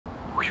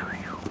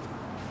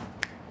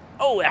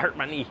Oh, that hurt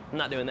my knee. I'm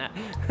not doing that.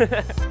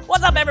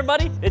 What's up,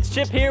 everybody? It's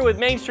Chip here with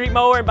Main Street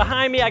Mower, and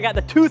behind me I got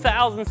the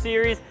 2000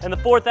 series and the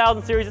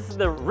 4000 series. This is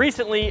the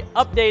recently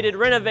updated,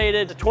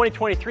 renovated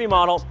 2023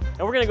 model,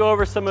 and we're gonna go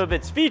over some of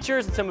its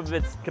features and some of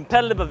its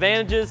competitive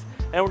advantages,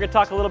 and we're gonna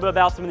talk a little bit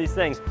about some of these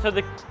things. So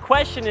the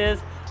question is,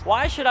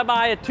 why should I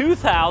buy a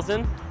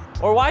 2000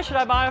 or why should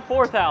I buy a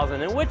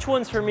 4000? And which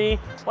one's for me?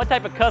 What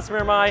type of customer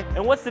am I?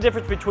 And what's the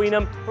difference between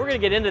them? We're gonna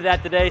get into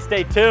that today.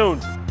 Stay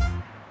tuned.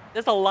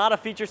 There's a lot of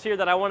features here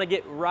that I want to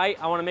get right.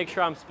 I want to make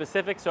sure I'm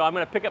specific, so I'm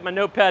going to pick up my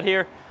notepad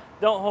here.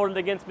 Don't hold it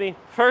against me.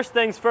 First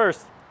things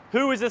first,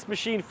 who is this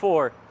machine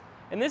for?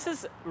 And this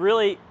is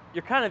really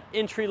your kind of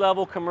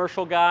entry-level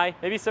commercial guy.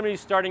 Maybe somebody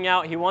who's starting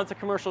out, he wants a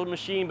commercial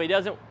machine, but he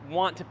doesn't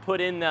want to put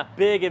in the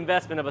big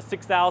investment of a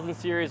 6000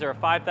 series or a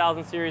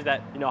 5000 series,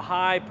 that, you know,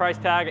 high price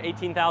tag,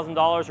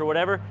 $18,000 or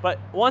whatever, but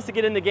wants to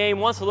get in the game,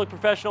 wants to look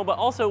professional, but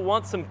also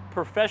wants some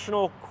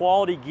professional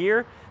quality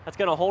gear that's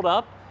going to hold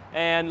up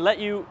and let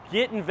you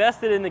get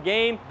invested in the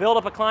game, build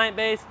up a client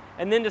base,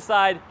 and then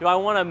decide, do I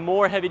want a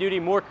more heavy duty,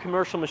 more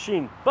commercial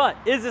machine? But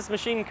is this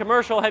machine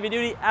commercial, heavy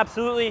duty?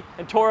 Absolutely,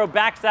 and Toro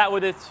backs that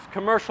with its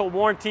commercial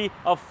warranty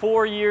of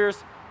 4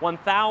 years,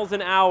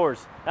 1,000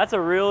 hours. That's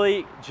a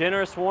really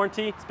generous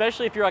warranty,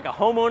 especially if you're like a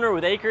homeowner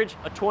with acreage,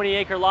 a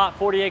 20-acre lot,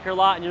 40-acre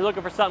lot, and you're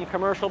looking for something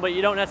commercial, but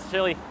you don't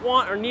necessarily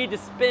want or need to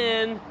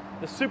spend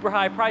the super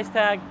high price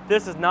tag.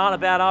 This is not a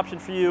bad option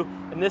for you,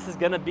 and this is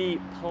gonna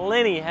be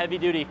plenty heavy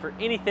duty for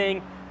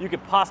anything you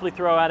could possibly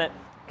throw at it.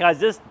 Guys,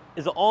 this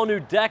is an all new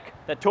deck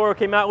that Toro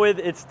came out with.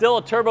 It's still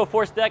a turbo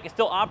force deck. It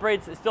still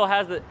operates, it still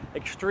has the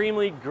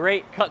extremely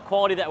great cut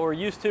quality that we're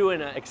used to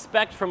and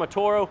expect from a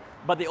Toro,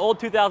 but the old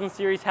 2000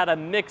 series had a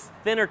mixed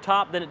thinner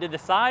top than it did the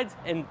sides,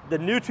 and the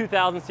new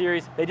 2000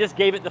 series, they just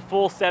gave it the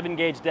full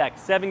 7-gauge deck.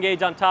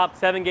 7-gauge on top,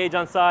 7-gauge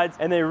on sides,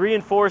 and they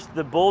reinforced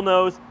the bull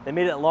nose. They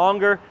made it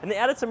longer, and they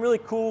added some really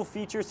cool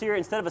features here.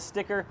 Instead of a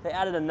sticker, they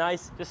added a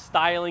nice just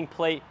styling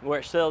plate where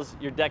it shows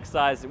your deck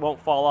size. It won't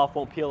fall off,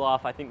 won't peel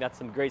off. I think that's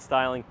some great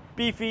styling.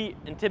 Beefy,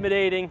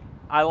 intimidating.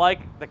 I like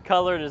the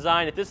color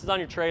design. If this is on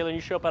your trailer and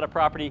you show up at a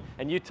property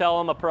and you tell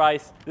them a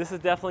price, this is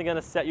definitely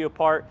gonna set you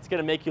apart. It's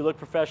gonna make you look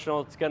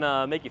professional. It's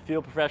gonna make you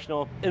feel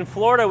professional. In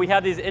Florida, we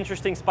have these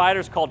interesting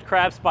spiders called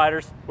crab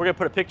spiders. We're gonna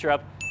put a picture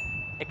up.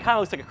 It kind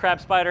of looks like a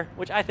crab spider,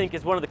 which I think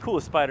is one of the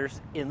coolest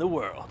spiders in the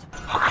world.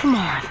 Oh, come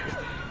on.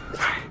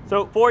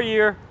 So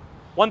 4-year,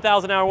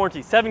 1,000 hour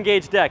warranty,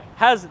 7-gauge deck.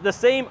 Has the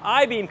same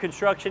I-beam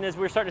construction as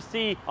we're starting to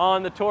see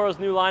on the Toro's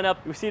new lineup.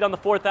 We see it on the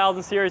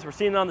 4000 series, we're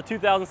seeing it on the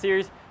 2000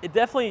 series. It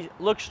definitely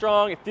looks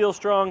strong, it feels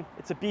strong.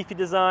 It's a beefy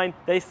design.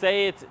 They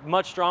say it's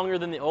much stronger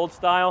than the old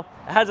style.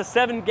 It has a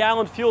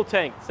 7-gallon fuel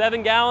tank.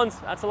 7 gallons,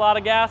 that's a lot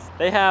of gas.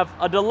 They have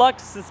a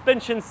deluxe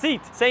suspension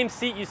seat. Same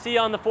seat you see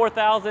on the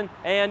 4000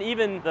 and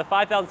even the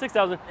 5000,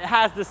 6000, it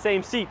has the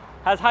same seat.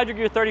 Has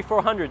Hydrogear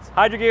 3400s.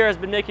 Hydrogear has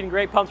been making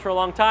great pumps for a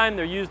long time.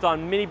 They're used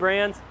on many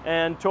brands,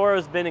 and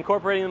Toro's been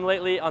incorporating them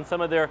lately on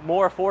some of their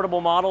more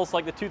affordable models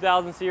like the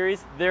 2000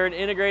 series. They're an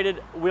integrated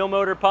wheel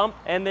motor pump,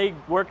 and they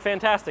work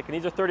fantastic, and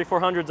these are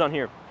 3400s on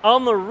here.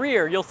 On the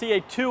rear, you'll see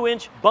a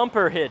 2-inch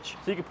bumper hitch.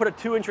 So you can put a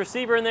 2-inch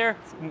receiver in there.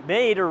 It's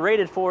made or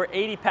rated for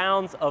 80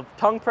 pounds of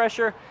tongue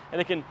pressure,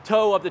 and it can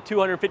tow up to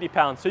 250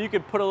 pounds. So you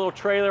could put a little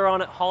trailer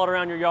on it, haul it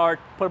around your yard,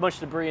 put a bunch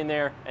of debris in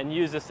there, and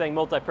use this thing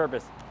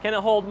multi-purpose. Can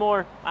it hold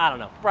more? I don't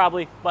know,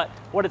 probably, but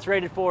what it's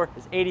rated for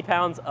is 80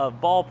 pounds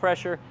of ball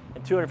pressure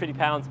and 250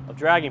 pounds of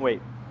dragging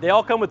weight. They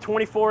all come with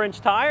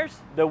 24-inch tires.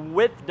 The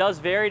width does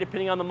vary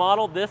depending on the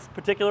model. This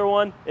particular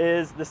one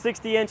is the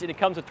 60-inch, and it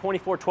comes with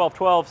 24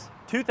 12/12s.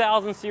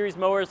 2000 series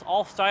mowers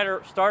all start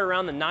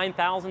around the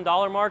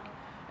 $9,000 mark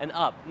and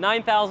up.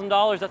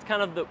 $9,000, that's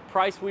kind of the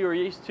price we were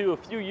used to a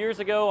few years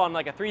ago on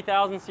like a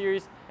 3000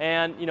 series.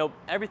 And you know,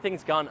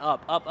 everything's gone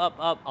up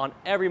on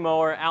every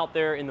mower out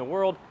there in the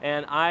world.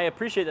 And I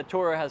appreciate that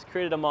Toro has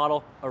created a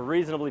model, a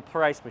reasonably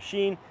priced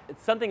machine.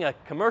 It's something a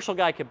commercial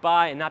guy could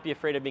buy and not be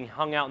afraid of being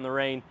hung out in the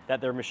rain,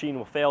 that their machine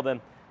will fail them,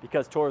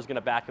 because Toro's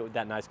gonna back it with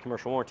that nice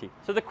commercial warranty.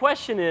 So the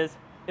question is,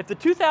 if the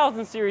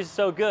 2000 series is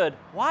so good,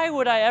 why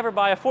would I ever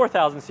buy a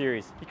 4000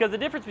 series? Because the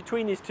difference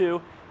between these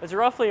two is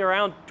roughly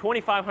around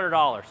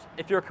 $2,500.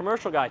 If you're a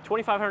commercial guy,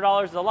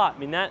 $2,500 is a lot. I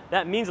mean,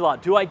 that means a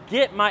lot. Do I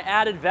get my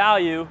added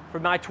value for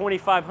my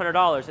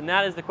 $2,500? And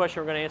that is the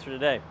question we're gonna answer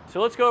today. So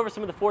let's go over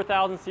some of the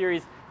 4000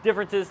 series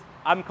differences.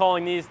 I'm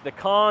calling these the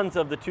cons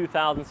of the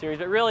 2000 series,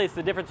 but really it's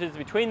the differences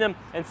between them,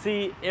 and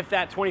see if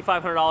that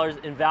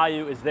 $2,500 in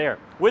value is there.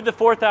 With the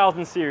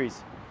 4000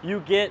 series, you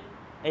get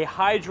a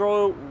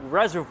hydro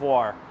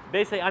reservoir.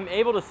 Basically, I'm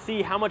able to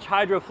see how much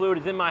hydro fluid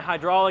is in my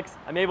hydraulics.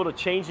 I'm able to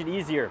change it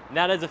easier. And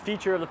that is a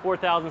feature of the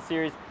 4000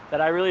 series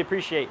that I really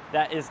appreciate.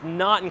 That is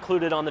not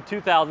included on the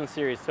 2000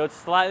 series. So it's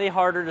slightly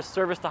harder to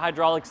service the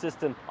hydraulic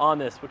system on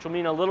this, which will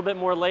mean a little bit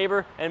more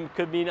labor and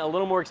could mean a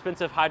little more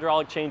expensive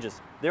hydraulic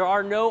changes. There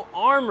are no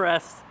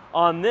armrests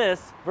on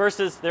this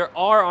versus there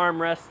are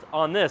armrests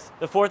on this.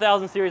 The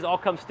 4000 series all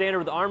comes standard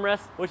with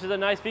armrests, which is a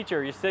nice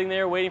feature. You're sitting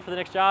there waiting for the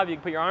next job, you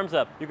can put your arms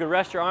up. You can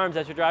rest your arms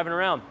as you're driving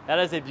around. That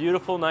is a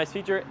beautiful, nice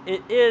feature.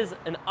 It is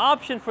an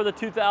option for the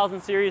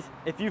 2000 series.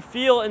 If you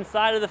feel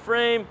inside of the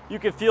frame, you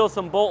can feel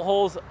some bolt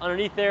holes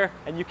underneath there,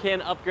 and you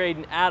can upgrade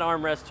and add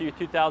armrests to your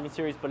 2000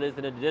 series, but it is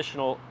an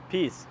additional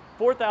piece.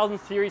 4000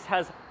 series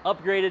has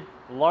upgraded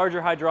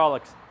larger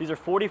hydraulics. These are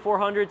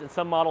 4400s, and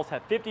some models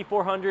have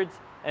 5400s,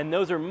 and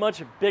those are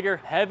much bigger,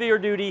 heavier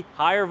duty,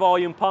 higher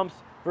volume pumps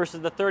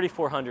versus the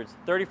 3400s.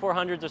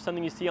 3400s are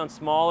something you see on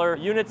smaller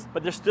units,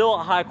 but they're still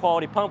a high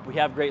quality pump. We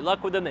have great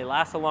luck with them. They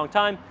last a long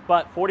time,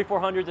 but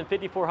 4400s and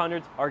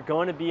 5400s are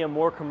going to be a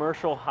more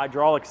commercial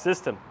hydraulic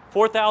system.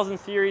 4000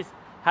 series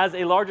has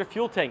a larger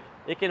fuel tank.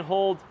 It can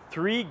hold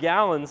 3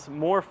 gallons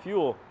more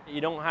fuel.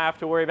 You don't have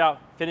to worry about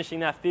finishing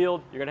that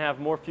field. You're gonna have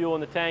more fuel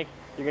in the tank.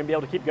 You're gonna be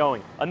able to keep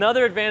going.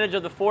 Another advantage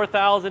of the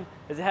 4000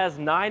 is it has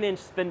 9-inch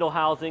spindle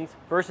housings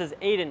versus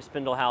 8-inch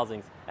spindle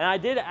housings. And I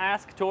did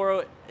ask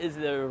Toro, is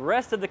the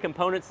rest of the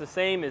components the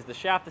same? Is the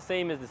shaft the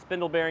same? Is the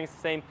spindle bearings the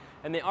same?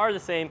 And they are the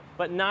same,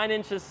 but 9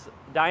 inches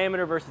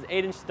diameter versus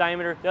 8 inches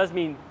diameter does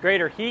mean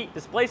greater heat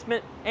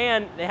displacement,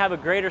 and they have a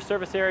greater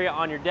surface area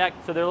on your deck,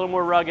 so they're a little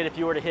more rugged. If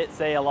you were to hit,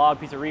 say, a log,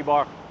 piece of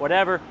rebar,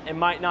 whatever, it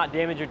might not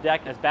damage your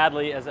deck as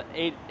badly as an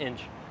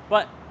 8-inch.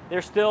 But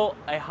they're still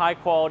a high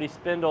quality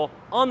spindle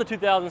on the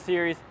 2000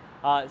 series.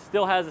 It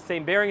still has the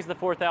same bearings as the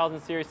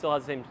 4000 series, still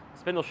has the same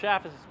spindle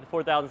shaft as the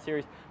 4000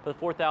 series, but the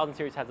 4000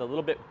 series has a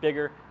little bit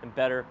bigger and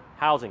better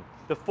housing.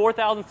 The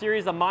 4000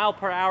 series is a mile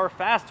per hour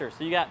faster,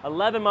 so you got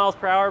 11 miles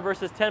per hour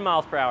versus 10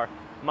 miles per hour.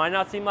 Might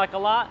not seem like a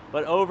lot,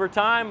 but over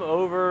time,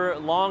 over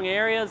long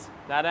areas,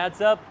 that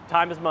adds up.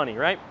 Time is money,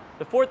 right?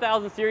 The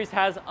 4000 series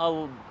has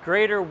a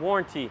greater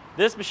warranty.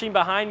 This machine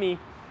behind me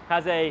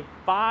has a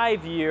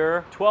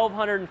 5-year,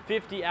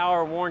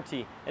 1,250-hour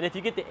warranty. And if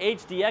you get the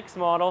HDX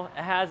model,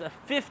 it has a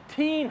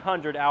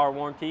 1,500-hour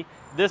warranty.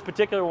 This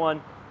particular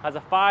one has a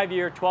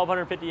 5-year,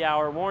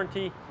 1,250-hour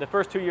warranty. The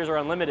first 2 years are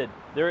unlimited.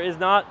 There is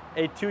not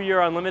a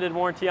 2-year unlimited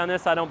warranty on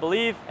this, I don't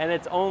believe, and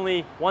it's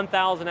only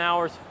 1,000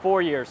 hours,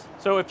 4 years.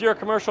 So if you're a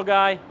commercial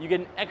guy, you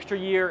get an extra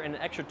year and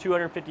an extra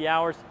 250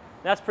 hours.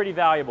 That's pretty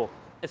valuable.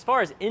 As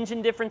far as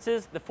engine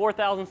differences, the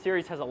 4000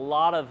 series has a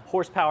lot of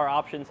horsepower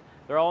options.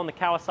 They're all in the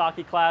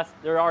Kawasaki class.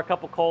 There are a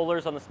couple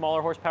Kohlers on the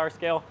smaller horsepower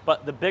scale,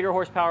 but the bigger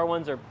horsepower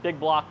ones are big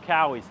block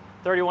Cowies.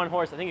 31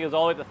 horse, I think it goes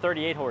all the way up to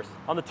 38 horse.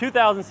 On the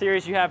 2000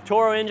 series, you have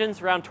Toro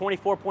engines around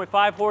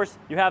 24.5 horse.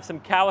 You have some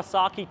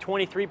Kawasaki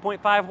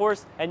 23.5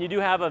 horse, and you do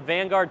have a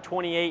Vanguard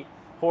 28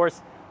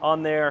 horse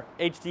on their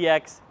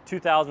HDX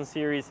 2000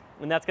 series,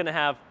 and that's gonna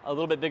have a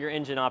little bit bigger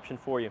engine option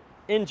for you.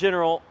 In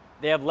general,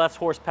 they have less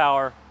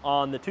horsepower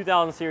on the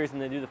 2000 series than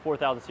they do the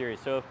 4000 series.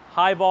 So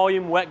high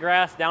volume, wet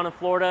grass down in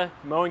Florida,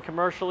 mowing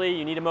commercially,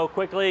 you need to mow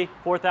quickly,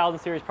 4000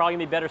 series probably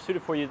gonna be better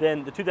suited for you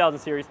than the 2000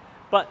 series.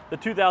 But the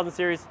 2000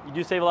 series, you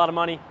do save a lot of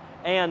money,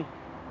 and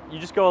you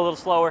just go a little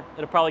slower,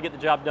 it'll probably get the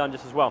job done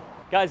just as well.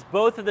 Guys,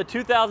 both of the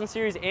 2000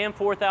 series and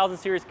 4000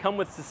 series come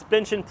with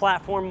suspension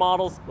platform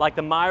models like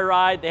the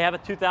MyRide. They have a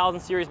 2000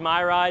 series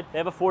MyRide. They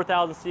have a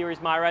 4000 series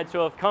MyRide.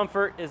 So if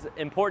comfort is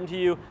important to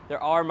you,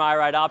 there are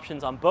MyRide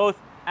options on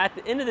both. At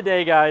the end of the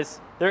day,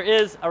 guys, there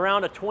is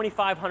around a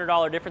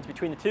 $2,500 difference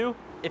between the two.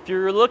 If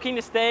you're looking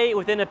to stay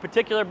within a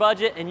particular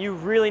budget and you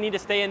really need to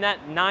stay in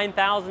that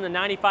 $9,000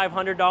 to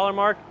 $9,500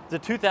 mark, the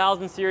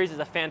 2000 series is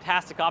a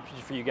fantastic option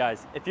for you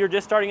guys. If you're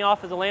just starting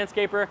off as a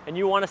landscaper and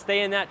you want to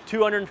stay in that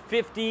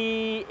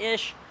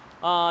 $250-ish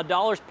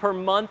dollars per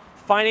month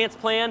finance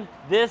plan,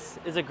 this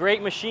is a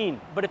great machine.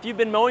 But if you've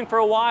been mowing for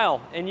a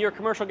while and you're a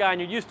commercial guy and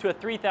you're used to a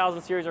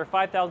 3000 series or a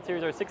 5000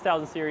 series or a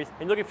 6000 series and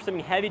you're looking for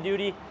something heavy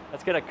duty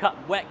that's gonna cut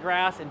wet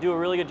grass and do a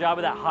really good job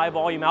of that high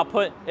volume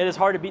output, it is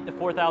hard to beat the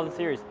 4000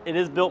 series. It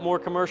is built more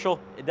commercial.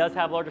 It does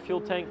have larger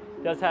fuel tank.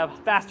 It does have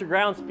faster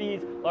ground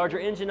speeds, larger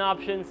engine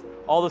options,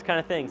 all those kind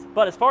of things.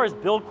 But as far as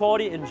build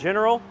quality in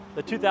general,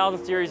 the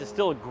 2000 series is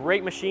still a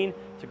great machine.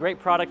 It's a great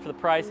product for the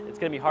price. It's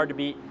gonna be hard to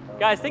beat.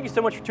 Guys, thank you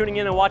so much for tuning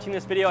in and watching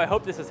this video. I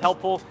hope this is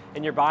helpful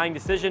in your buying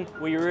decision.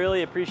 We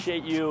really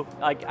appreciate you.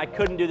 I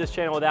couldn't do this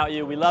channel without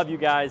you. We love you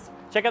guys.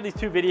 Check out these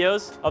two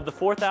videos of the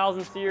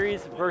 4000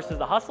 series versus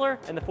the Hustler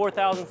and the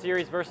 4000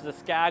 series versus the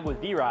Skag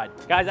with V-Ride.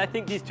 Guys, I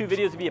think these two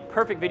videos would be a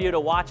perfect video to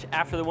watch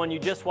after the one you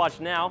just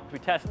watched now. We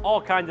test all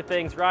kinds of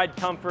things, ride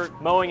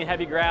comfort, mowing in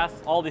heavy grass,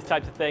 all these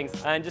types of things.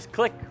 And just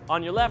click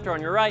on your left or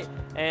on your right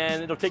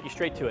and it'll take you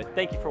straight to it.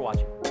 Thank you for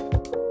watching.